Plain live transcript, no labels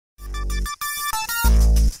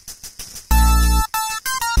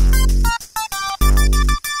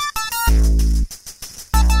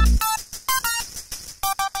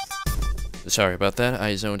Sorry about that.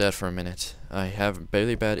 I zoned out for a minute. I have a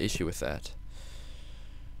very bad issue with that.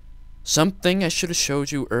 Something I should have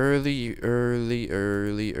showed you early in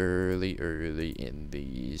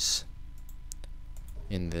these.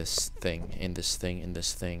 In this thing.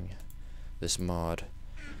 This mod.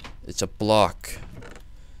 It's a block.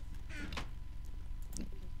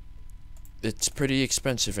 It's pretty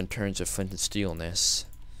expensive in terms of flint and steelness.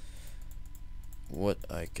 What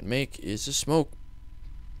I can make is a smoke.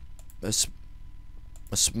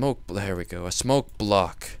 There we go. A smoke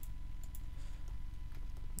block.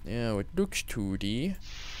 Now it looks 2D,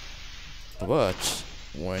 but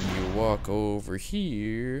when you walk over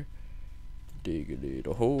here, dig a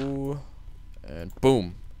little hole, and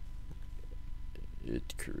boom,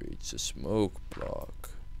 it creates a smoke block.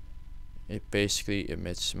 It basically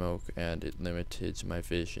emits smoke and it limits my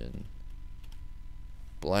vision.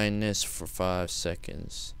 Blindness for 5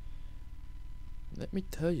 seconds. Let me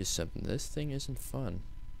tell you something, this thing isn't fun.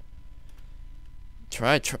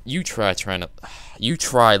 You try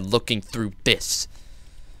looking through this.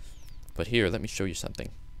 But here, let me show you something.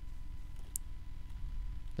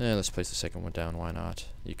 Let's place the second one down, why not?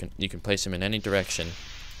 You can place them in any direction.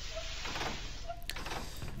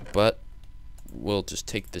 But we'll just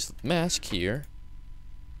take this mask here.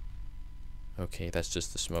 Okay, that's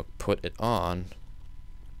just the smoke. Put it on.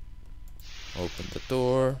 Open the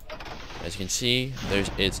door. As you can see,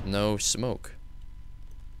 it's no smoke.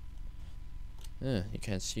 You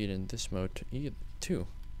can't see it in this mode either, too.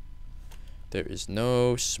 There is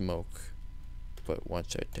no smoke. But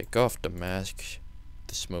once I take off the mask,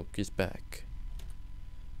 the smoke is back.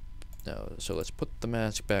 Now, so let's put the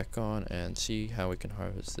mask back on and see how we can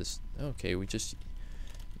harvest this. Okay, we just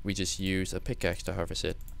use a pickaxe to harvest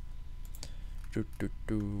it.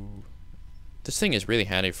 This thing is really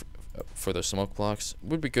handy for those smoke blocks.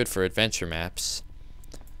 Would be good for adventure maps.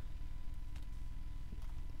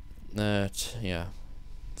 Yeah.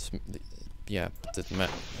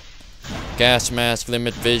 Gas mask,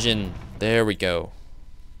 limit vision. There we go.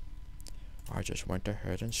 I just went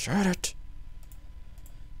ahead and shot it.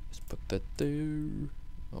 Let's put that there.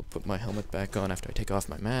 I'll put my helmet back on after I take off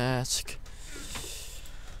my mask.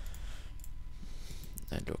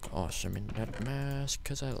 I look awesome in that mask,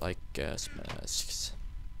 because I like gas masks.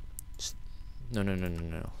 No.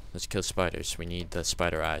 Let's kill spiders. We need the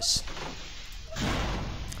spider eyes.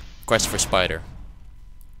 Quest for spider.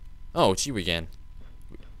 Oh, it's you again.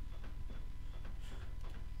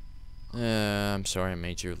 I'm sorry I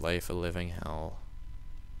made your life a living hell.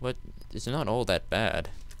 What? It's not all that bad.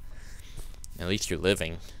 At least you're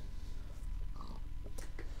living.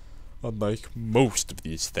 Unlike most of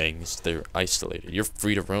these things, they're isolated. You're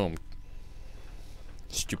free to roam.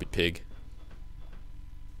 Stupid pig.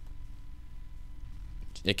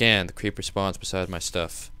 Again, the creeper spawns beside my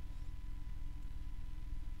stuff.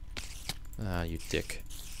 Ah, you dick.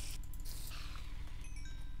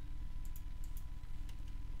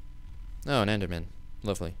 Oh, an Enderman.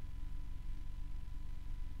 Lovely.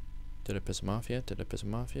 Did I piss him off yet?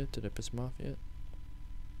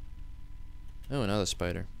 Oh, another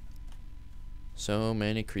spider. So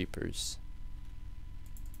many creepers.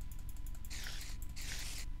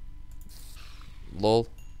 Lol.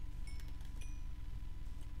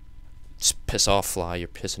 Just piss off, fly. You're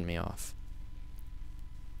pissing me off.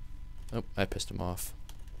 Oh, I pissed him off.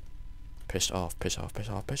 Piss off.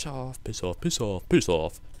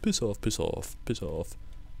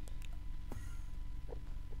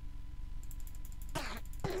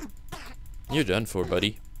 You're done for,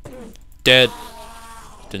 buddy. Dead.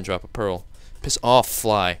 Didn't drop a pearl. Piss off,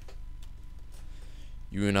 fly.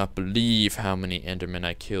 You will not believe how many Endermen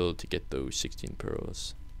I killed to get those 16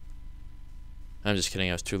 pearls. I'm just kidding,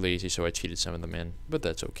 I was too lazy, so I cheated some of them in. But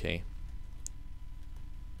that's okay.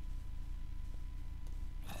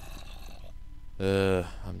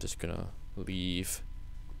 I'm just gonna leave.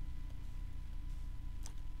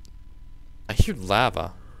 I hear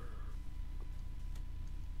lava.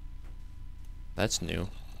 That's new.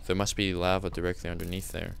 There must be lava directly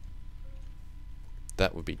underneath there.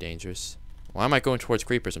 That would be dangerous. Why am I going towards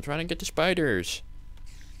creepers? I'm trying to get to spiders.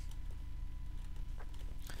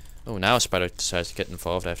 Oh, now a spider decides to get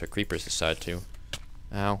involved after creepers decide to.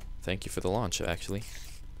 Ow. Thank you for the launch, actually.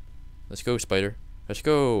 Let's go, spider. Let's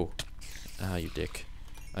go. Ah, you dick.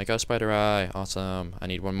 I got a spider eye. Awesome. I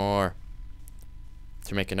need one more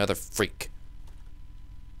to make another freak.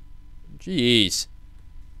 Jeez.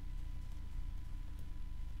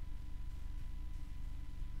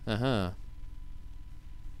 Uh-huh.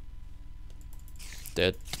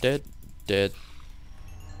 Dead.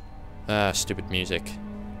 Ah, stupid music.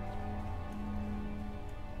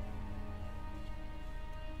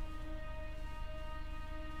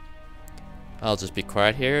 I'll just be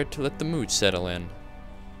quiet here to let the mood settle in.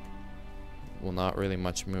 Well, not really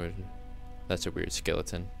much mood. That's a weird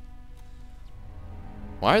skeleton.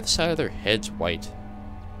 Why are the side of their heads white?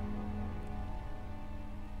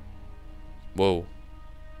 Whoa.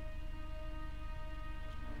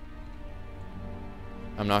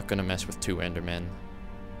 I'm not gonna mess with 2 Endermen.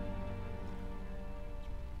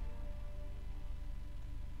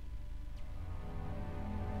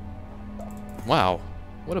 Wow,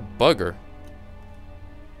 what a bugger.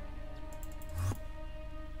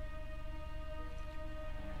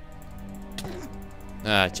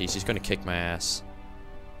 Ah, jeez, he's gonna kick my ass.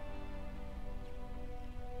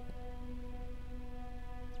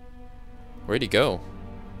 Where'd he go?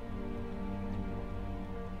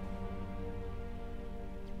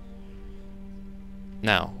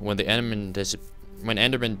 Now, when the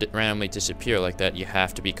Endermen randomly disappear like that, you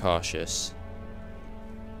have to be cautious.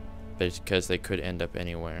 Because they could end up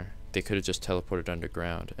anywhere. They could have just teleported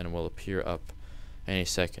underground and will appear up any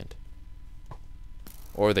second.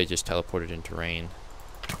 Or they just teleported into rain.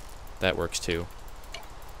 That works too.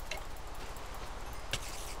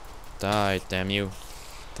 Die, damn you.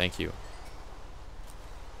 Thank you.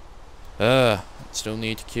 Still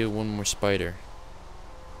need to kill 1 more spider.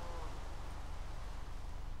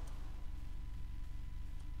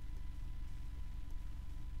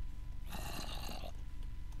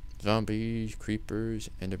 Zombies,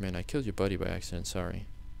 creepers, Enderman. I killed your buddy by accident, sorry.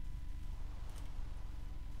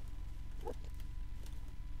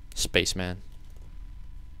 Spaceman.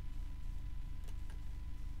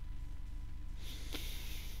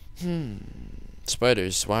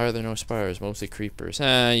 Spiders. Why are there no spiders? Mostly creepers.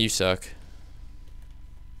 Ah, you suck.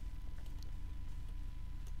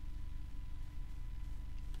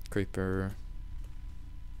 Creeper.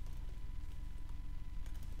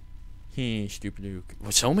 Stupid Luke.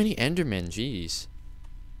 Well, so many Endermen, jeez.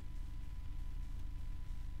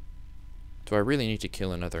 Do I really need to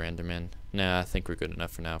kill another Enderman? Nah, I think we're good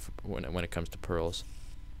enough for now when it comes to pearls.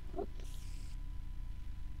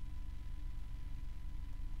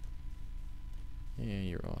 Yeah,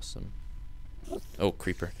 you're awesome. Oh,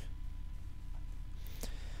 creeper.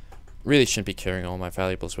 Really shouldn't be carrying all my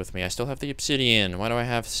valuables with me. I still have the obsidian. Why do I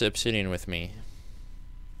have the obsidian with me?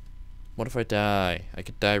 What if I die? I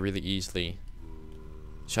could die really easily.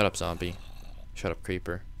 Shut up, zombie. Shut up,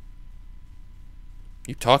 creeper.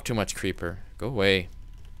 You talk too much, creeper. Go away.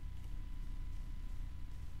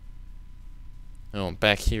 Oh, I'm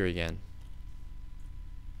back here again.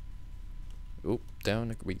 Oop,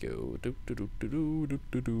 down we go. Do do do do do do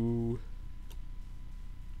do do.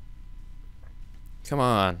 Come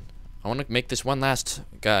on. I want to make this one last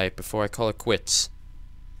guy before I call it quits.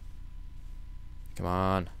 Come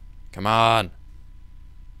on. Come on.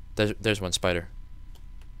 There's one spider.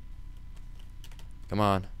 Come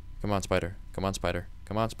on. Come on, spider. Come on, spider.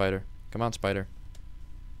 Come on, spider. Come on, spider.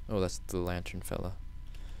 Oh, that's the lantern fella.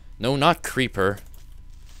 No, not creeper.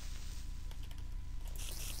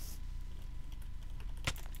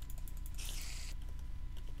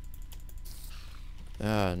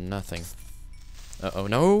 Nothing. Uh-oh,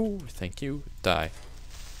 no! Thank you. Die.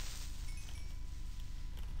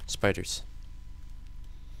 Spiders.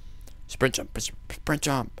 Sprint jump! Sprint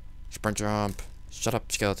jump! Sprint jump! Shut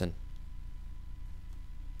up, skeleton.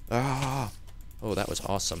 Ah! Oh, that was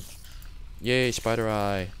awesome. Yay, spider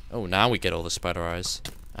eye. Oh, now we get all the spider eyes.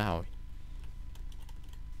 Ow.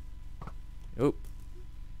 Oh.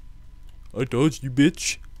 I dodged you,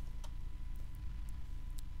 bitch.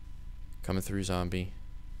 Coming through, zombie.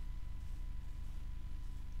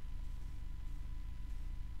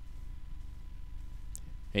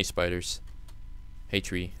 Hey, spiders. Hey,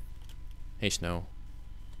 tree. Hey, snow.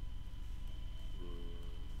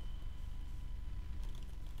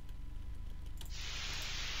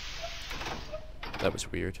 That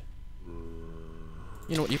was weird.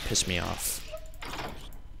 You know what? You piss me off.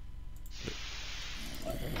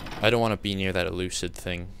 I don't want to be near that elusive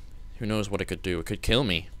thing. Who knows what it could do? It could kill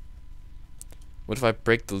me. What if I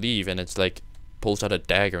break the leaf and it's like pulls out a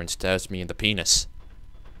dagger and stabs me in the penis?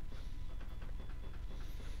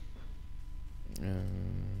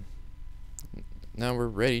 Now we're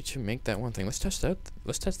ready to make that one thing. Let's test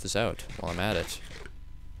this out while I'm at it.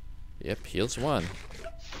 Yep, heals 1.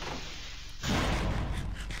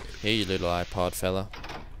 Hey, you little iPod fella.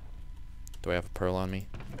 Do I have a pearl on me?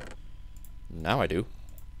 Now I do.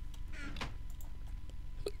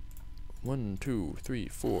 1, 2, 3,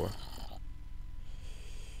 4.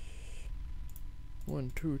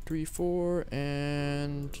 1, 2, 3, 4,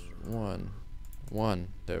 and 1. 1.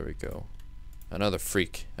 There we go. Another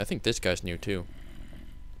freak. I think this guy's new too.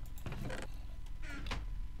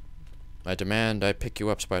 I demand I pick you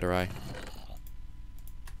up, Spider Eye.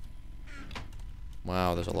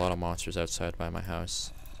 Wow, there's a lot of monsters outside by my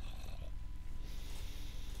house.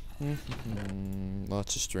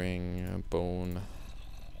 Lots of string, bone,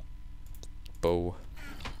 bow,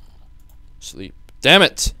 sleep. Damn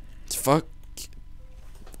it! Fuck.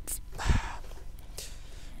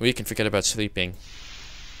 We can forget about sleeping.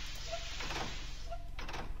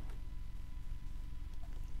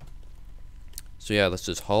 So yeah, let's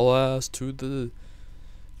just haul ass to the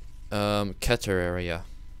Keter area.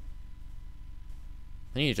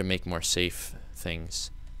 I need to make more safe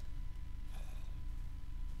things.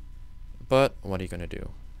 But what are you gonna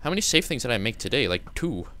do? How many safe things did I make today? Like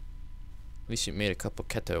 2. At least you made a couple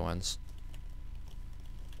Keter ones.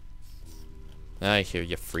 I hear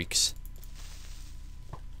you freaks.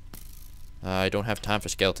 I don't have time for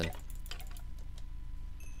skeleton.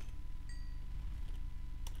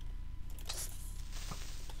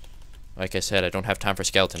 Like I said, I don't have time for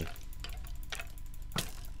skeleton.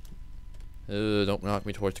 Don't knock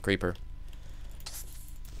me towards the creeper.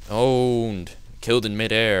 Owned. Killed in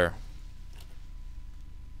midair.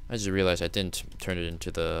 I just realized I didn't turn it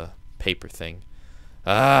into the paper thing.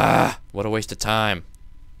 Ah! What a waste of time.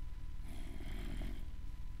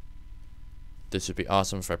 This would be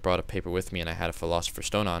awesome if I brought a paper with me and I had a philosopher's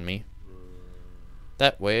stone on me.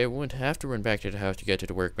 That way I wouldn't have to run back to the house to get to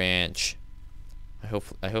the workbench. I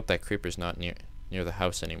hope that creeper's not near the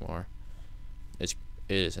house anymore. It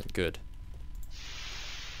isn't good.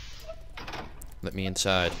 Let me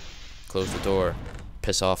inside. Close the door.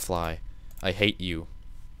 Piss off, fly. I hate you.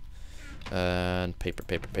 And paper,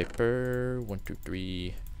 paper, paper. 1, 2,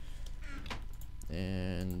 3.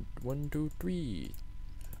 And 1, 2, 3.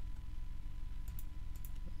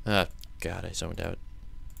 Ah, God, I zoned out.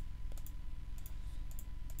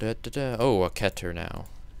 Da, da, da. Oh, a Keter now.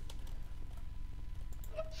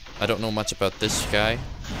 I don't know much about this guy,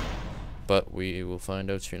 but we will find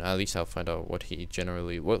out soon. At least I'll find out what he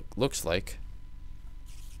generally looks like.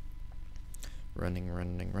 Running,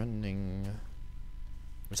 running, running.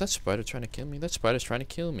 Was that spider trying to kill me? That spider's trying to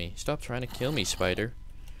kill me. Stop trying to kill me, spider.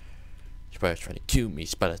 Spider's trying to kill me.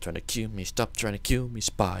 Spider's trying to kill me. Stop trying to kill me,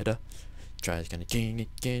 spider. Try's gonna king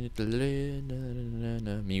it.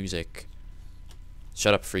 Music.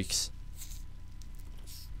 Shut up, freaks.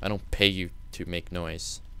 I don't pay you to make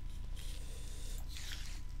noise.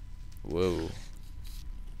 Whoa.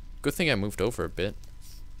 Good thing I moved over a bit.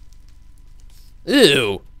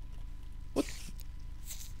 Ew!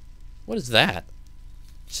 What is that?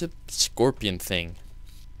 It's a scorpion thing.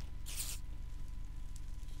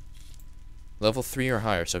 Level 3 or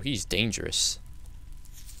higher, so he's dangerous.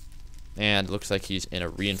 And looks like he's in a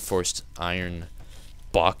reinforced iron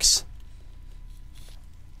box.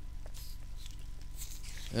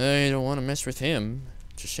 I don't want to mess with him.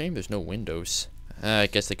 It's a shame there's no windows. I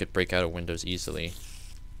guess they could break out of windows easily.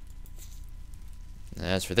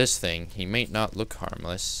 As for this thing, he may not look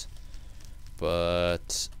harmless,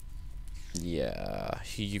 but yeah,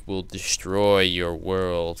 he will destroy your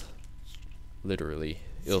world. Literally.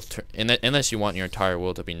 Unless you want your entire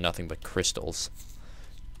world to be nothing but crystals.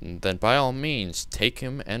 Then by all means, take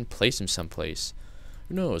him and place him someplace.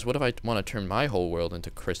 Who knows, what if I want to turn my whole world into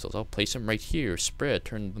crystals? I'll place him right here, spread,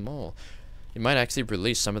 turn them all. It might actually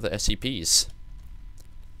release some of the SCPs.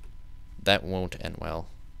 That won't end well.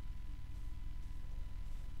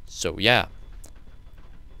 So yeah.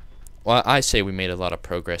 Well, I say we made a lot of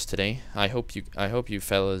progress today. I hope you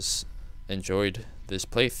fellas enjoyed this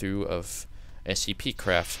playthrough of SCP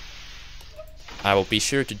Craft. I will be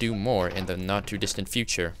sure to do more in the not too distant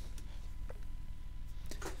future.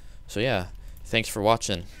 So yeah, thanks for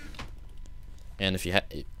watching. And if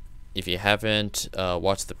you haven't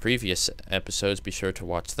watched the previous episodes, be sure to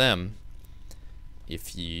watch them.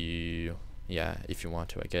 If you want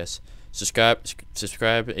to, I guess. Subscribe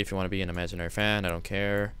if you want to be an imaginary fan. I don't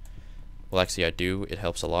care. Well, actually, I do. It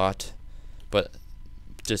helps a lot. But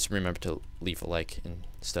just remember to leave a like and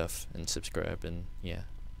stuff and subscribe and yeah.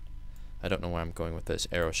 I don't know where I'm going with this.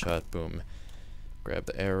 Arrow shot, boom. Grab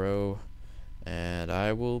the arrow. And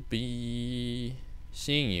I will be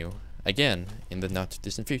seeing you again in the not too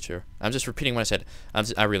distant future. I'm just repeating what I said.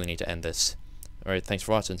 I really need to end this. Alright, thanks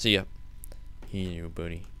for watching. See ya. You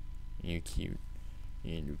buddy. You cute.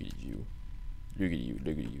 And look at you. Look at you.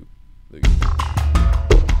 Look at you. Look at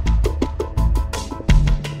you.